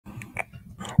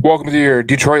Welcome to your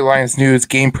Detroit Lions News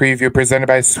game preview presented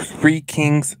by Three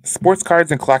Kings Sports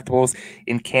Cards and Collectibles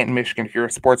in Canton, Michigan. If you're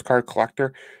a sports card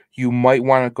collector, you might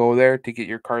want to go there to get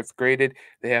your cards graded.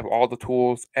 They have all the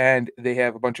tools and they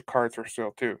have a bunch of cards for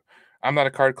sale too. I'm not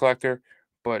a card collector,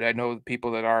 but I know the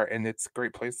people that are, and it's a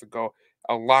great place to go.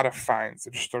 A lot of finds,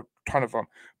 just a ton of them.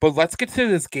 But let's get to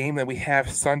this game that we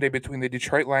have Sunday between the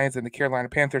Detroit Lions and the Carolina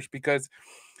Panthers because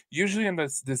usually in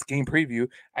this game preview,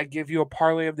 I give you a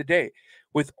parlay of the day.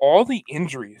 With all the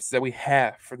injuries that we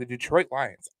have for the Detroit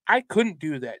Lions, I couldn't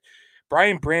do that.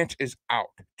 Brian Branch is out.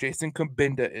 Jason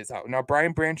Kumbinda is out. Now,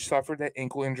 Brian Branch suffered that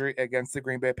ankle injury against the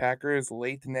Green Bay Packers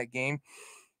late in that game.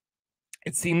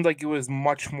 It seemed like it was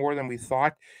much more than we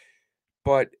thought,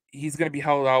 but he's going to be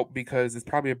held out because it's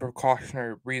probably a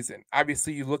precautionary reason.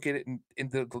 Obviously, you look at it in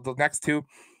the next two.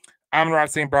 Amon-Ra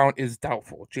St. Brown is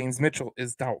doubtful. James Mitchell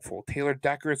is doubtful. Taylor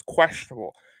Decker is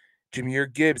questionable.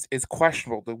 Jahmyr Gibbs is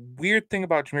questionable. The weird thing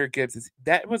about Jahmyr Gibbs is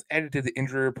that was added to the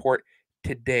injury report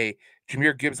today.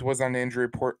 Jahmyr Gibbs was on the injury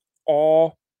report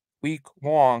all week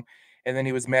long, and then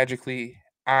he was magically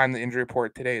on the injury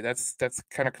report today. That's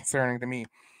kind of concerning to me.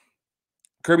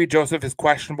 Kirby Joseph is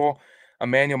questionable.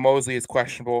 Emmanuel Mosley is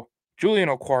questionable. Julian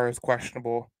Okwara is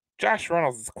questionable. Josh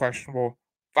Reynolds is questionable.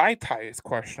 Vaitai is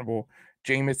questionable.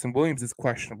 Jamison Williams is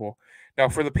questionable. Now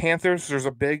for the Panthers, there's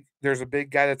a big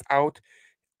guy that's out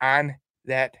on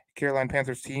that Carolina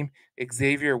Panthers team.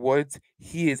 Xavier Woods,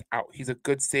 he is out. He's a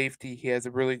good safety. He's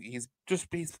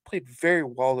played very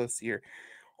well this year.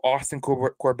 Austin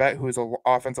Corbett, who is an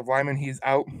offensive lineman, he's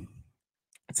out.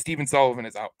 Steven Sullivan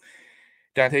is out.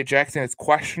 Dante Jackson is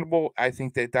questionable. I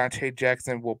think that Dante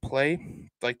Jackson will play,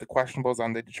 like the questionables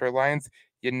on the Detroit Lions.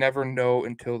 You never know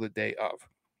until the day of.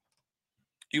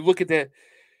 You look at that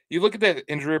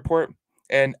injury report,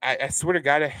 and I swear to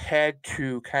God, I had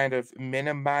to kind of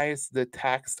minimize the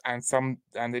text on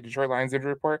the Detroit Lions injury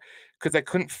report because I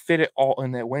couldn't fit it all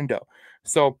in that window.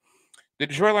 So the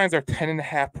Detroit Lions are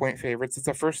 10.5 point favorites. It's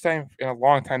the first time in a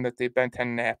long time that they've been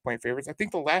 10.5 point favorites. I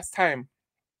think the last time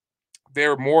they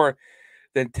were more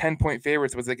than 10 point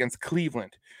favorites was against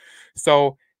Cleveland.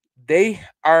 So they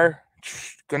are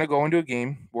going to go into a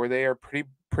game where they are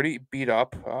pretty beat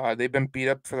up. They've been beat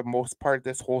up for the most part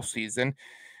this whole season.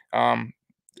 Um,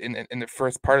 in the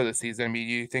first part of the season, I mean,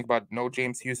 you think about no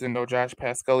James Houston, no Josh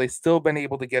Pascal. They've still been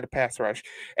able to get a pass rush,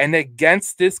 and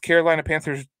against this Carolina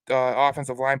Panthers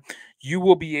offensive line, you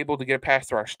will be able to get a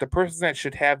pass rush. The person that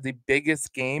should have the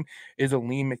biggest game is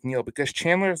Aleem McNeil because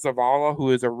Chandler Zavala,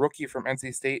 who is a rookie from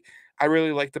NC State, I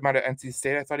really liked him out of NC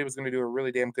State. I thought he was going to do a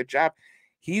really damn good job.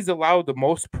 He's allowed the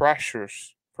most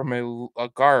pressures from a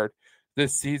guard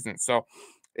this season. So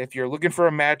if you're looking for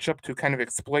a matchup to kind of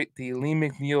exploit the Lee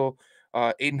McNeil,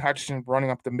 Aiden Hutchinson running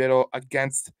up the middle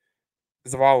against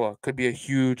Zavala, could be a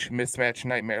huge mismatch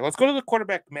nightmare. Let's go to the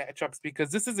quarterback matchups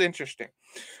because this is interesting.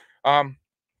 Um,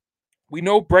 we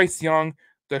know Bryce Young,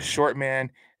 the short man,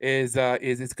 is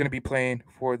going to be playing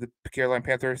for the Carolina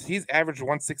Panthers. He's averaged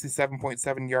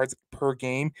 167.7 yards per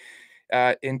game,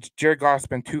 and Jared Goff's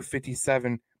been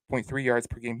 257.3 yards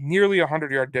per game, nearly a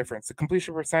 100-yard difference. The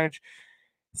completion percentage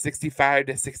 65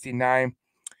 to 69.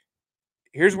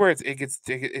 Here's where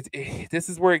this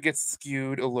is where it gets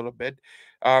skewed a little bit.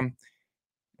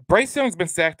 Bryce Young's been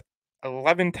sacked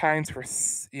 11 times for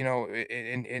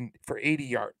in for 80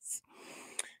 yards.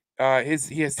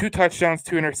 He has 2 touchdowns,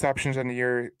 2 interceptions on the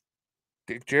year.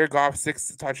 Jared Goff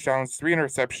 6 touchdowns, 3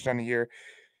 interceptions on the year.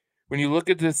 When you look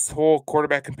at this whole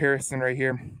quarterback comparison right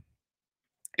here,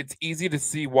 it's easy to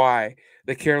see why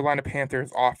the Carolina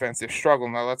Panthers offense is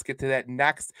struggling. Now let's get to that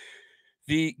next.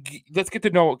 Let's get to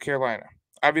know Carolina.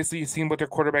 Obviously, you've seen what their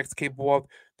quarterback's capable of.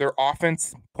 Their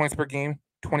offense, points per game,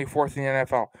 24th in the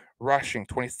NFL. Rushing,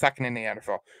 22nd in the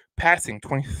NFL. Passing,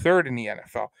 23rd in the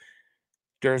NFL.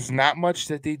 There's not much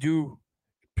that they do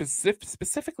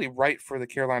specifically right for the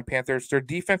Carolina Panthers. Their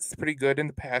defense is pretty good in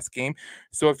the pass game.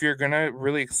 So if you're going to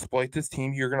really exploit this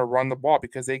team, you're going to run the ball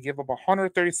because they give up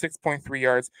 136.3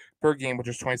 yards per game, which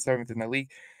is 27th in the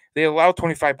league. They allow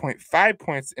 25.5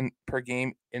 points per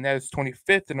game, and that is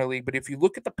 25th in the league. But if you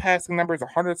look at the passing numbers,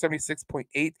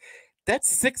 176.8,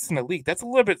 that's 6th in the league. That's a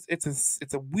little bit.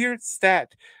 It's a weird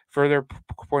stat for their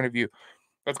point of view.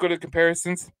 Let's go to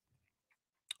comparisons.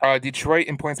 Detroit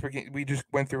in points per game. We just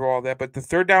went through all that, but the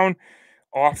third down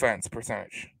offense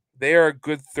percentage, they are a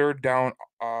good third down.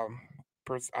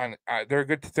 They're a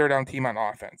good third down team on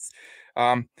offense.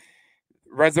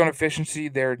 Red zone efficiency,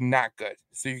 they're not good.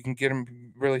 So you can get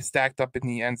them really stacked up in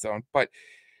the end zone. But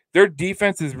their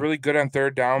defense is really good on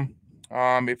third down.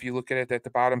 If you look at it at the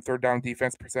bottom, third down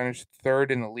defense percentage,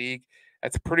 third in the league.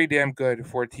 That's pretty damn good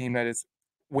for a team that is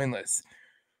winless.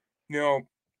 You know,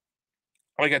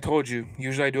 like I told you,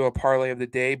 usually I do a parlay of the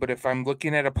day, but if I'm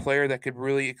looking at a player that could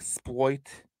really exploit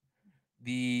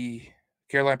the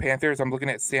Carolina Panthers, I'm looking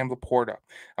at Sam Laporta.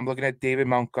 I'm looking at David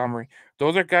Montgomery.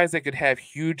 Those are guys that could have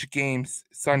huge games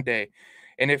Sunday.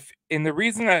 And the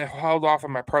reason I held off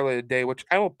on my parlay today, which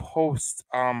I will post,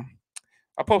 I'll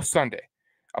post Sunday.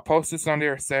 I'll post it Sunday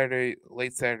or Saturday,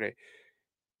 late Saturday.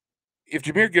 If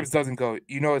Jameer Gibbs doesn't go,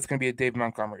 you know it's going to be a David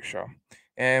Montgomery show.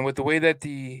 And with the way that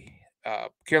the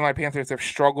Carolina Panthers have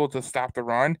struggled to stop the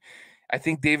run, I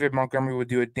think David Montgomery would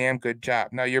do a damn good job.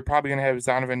 Now you're probably going to have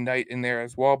Zonovan Knight in there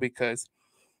as well because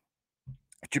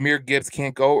Jameer Gibbs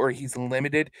can't go or he's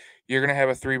limited. You're going to have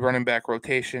a 3 running back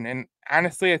rotation, and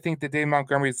honestly, I think that David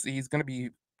Montgomery he's going to be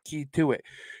key to it.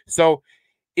 So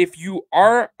if you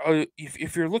are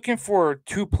if you're looking for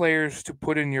 2 players to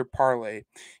put in your parlay,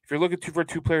 if you're looking for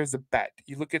 2 players to bet,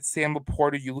 you look at Sam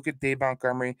Laporta, you look at Dave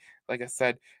Montgomery, like I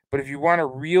said. But if you want a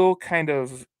real kind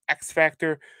of X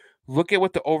factor, look at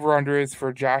what the over under is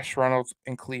for Josh Reynolds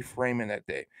and Khalif Raymond that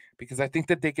day, because I think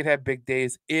that they could have big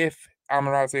days if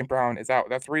Amon St. Brown is out.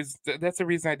 That's the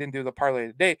reason I didn't do the parlay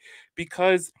today,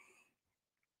 because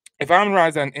if Amon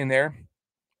Ra's in there,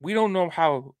 we don't know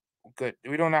how good,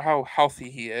 we don't know how healthy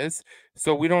he is.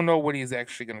 So we don't know what he's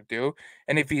actually going to do.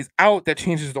 And if he's out, that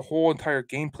changes the whole entire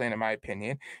game plan, in my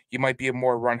opinion. You might be a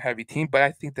more run heavy team, but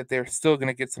I think that they're still going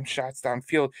to get some shots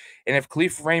downfield. And if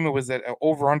Khalif Raymond was at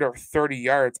over under 30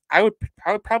 yards, I would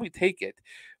probably take it.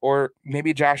 Or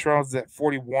maybe Josh Reynolds is at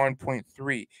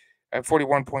 41.3, at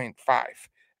 41.5.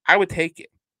 I would take it.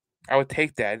 I would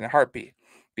take that in a heartbeat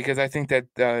because I think that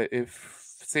if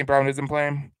St. Brown isn't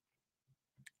playing,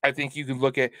 I think you could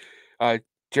look at uh,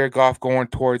 Jared Goff going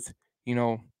towards, you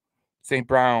know, St.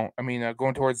 Brown. I mean,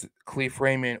 going towards Khalif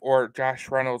Raymond or Josh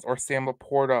Reynolds or Sam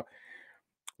Laporta.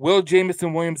 Will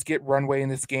Jamison Williams get runway in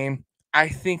this game? I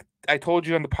think I told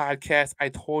you on the podcast. I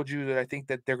told you that I think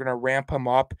that they're going to ramp him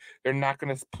up. They're not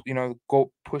going to,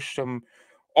 go push him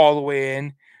all the way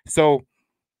in. So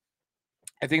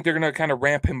I think they're going to kind of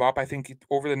ramp him up. I think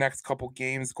over the next couple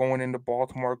games, going into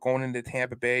Baltimore, going into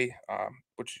Tampa Bay,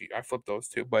 which I flipped those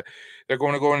two, but they're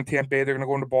going to go into Tampa Bay. They're going to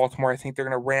go into Baltimore. I think they're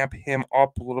going to ramp him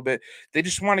up a little bit. They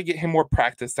just want to get him more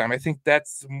practice time. I think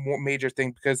that's the major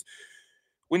thing because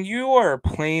when you are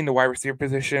playing the wide receiver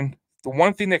position, the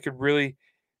one thing that could really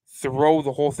throw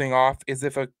the whole thing off is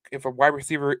if a wide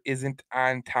receiver isn't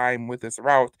on time with this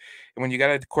route. And when you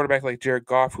got a quarterback like Jared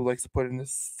Goff who likes to put in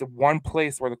this the one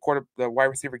place where the wide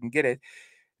receiver can get it,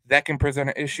 that can present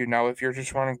an issue. Now, if you're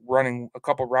just running a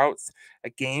couple routes a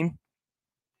game,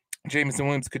 Jameson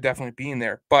Williams could definitely be in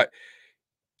there. But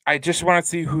I just want to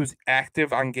see who's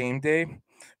active on game day,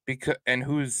 because and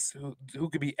who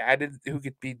could be added, who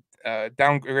could be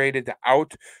downgraded to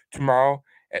out tomorrow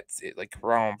at like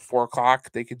around 4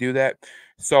 o'clock. They could do that.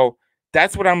 So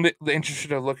that's what I'm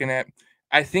interested in looking at.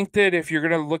 I think that if you're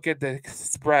gonna look at the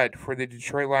spread for the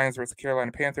Detroit Lions versus the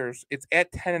Carolina Panthers, it's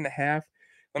at 10.5.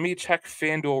 Let me check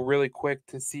FanDuel really quick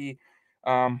to see,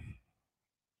 um,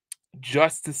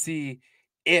 just to see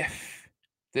if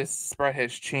this spread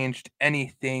has changed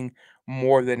anything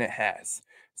more than it has.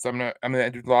 So I'm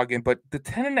gonna log in, but the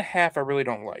 10.5 I really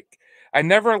don't like. I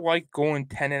never like going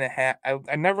 10.5.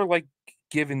 I never like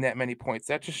giving that many points.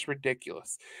 That's just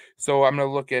ridiculous. So I'm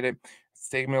gonna look at it. It's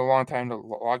taking me a long time to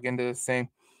log into this thing.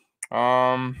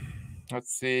 Um,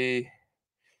 let's see.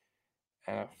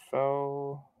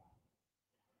 NFL.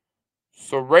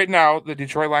 So right now the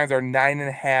Detroit Lions are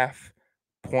 9.5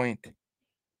 point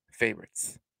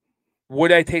favorites.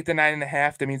 Would I take the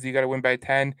 9.5? That means you got to win by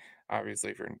 10.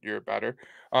 Obviously, if you're better.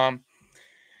 Um,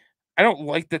 I don't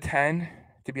like the 10,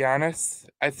 to be honest.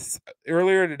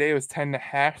 Earlier today it was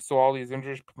 10.5, so all these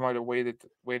injuries might have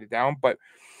weighted down. But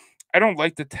I don't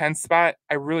like the 10 spot.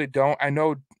 I really don't. I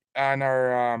know on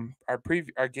our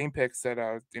game picks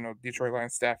that Detroit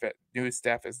Lions staff at news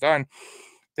staff has done.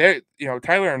 They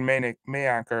Tyler and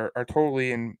Mayank are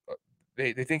totally in.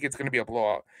 They think it's going to be a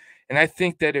blowout. And I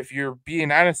think that if you're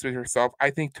being honest with yourself, I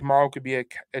think tomorrow could be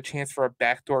a chance for a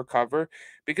backdoor cover,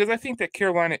 because I think that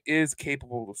Carolina is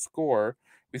capable to score.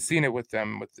 We've seen it with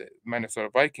them with the Minnesota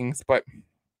Vikings, but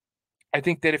I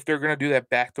think that if they're going to do that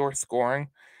backdoor scoring,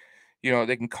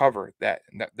 they can cover that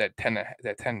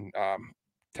 10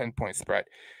 point spread.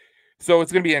 So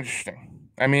it's going to be interesting.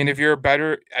 I mean, if you're a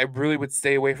better, I really would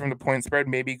stay away from the point spread.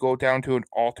 Maybe go down to an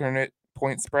alternate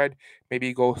point spread.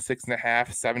 Maybe go 6.5,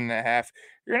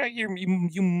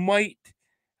 7.5. You might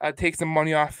take some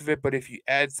money off of it, but if you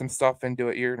add some stuff into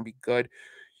it, you're going to be good.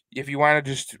 If you want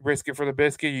to just risk it for the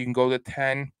biscuit, you can go to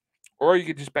 10, or you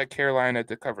could just bet Carolina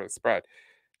to cover the spread.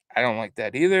 I don't like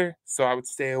that either, so I would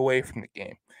stay away from the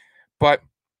game. But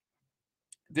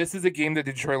This is a game that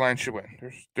the Detroit Lions should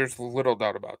win. There's little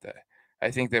doubt about that.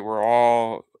 I think that we're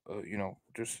all,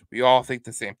 just we all think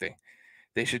the same thing.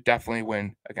 They should definitely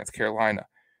win against Carolina.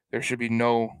 There should be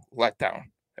no letdown.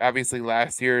 Obviously,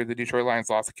 last year the Detroit Lions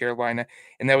lost to Carolina,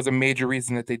 and that was a major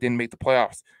reason that they didn't make the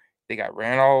playoffs. They got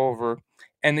ran all over,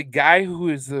 and the guy who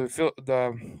is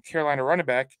the Carolina running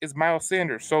back is Miles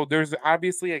Sanders. So there's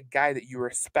obviously a guy that you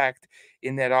respect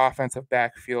in that offensive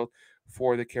backfield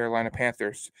for the Carolina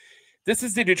Panthers. This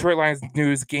is the Detroit Lions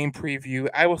news game preview.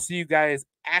 I will see you guys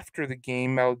after the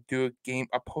game. I'll do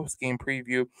a post game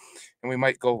preview, and we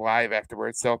might go live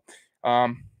afterwards. So,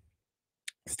 um,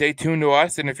 stay tuned to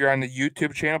us. And if you're on the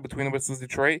YouTube channel Between the Whistles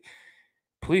Detroit,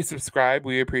 please subscribe.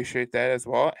 We appreciate that as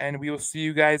well. And we will see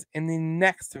you guys in the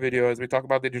next video as we talk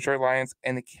about the Detroit Lions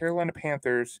and the Carolina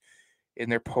Panthers in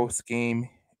their post game.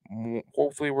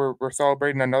 Hopefully, we're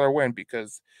celebrating another win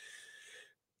because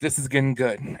this is getting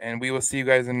good. And we will see you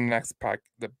guys in the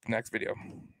next video.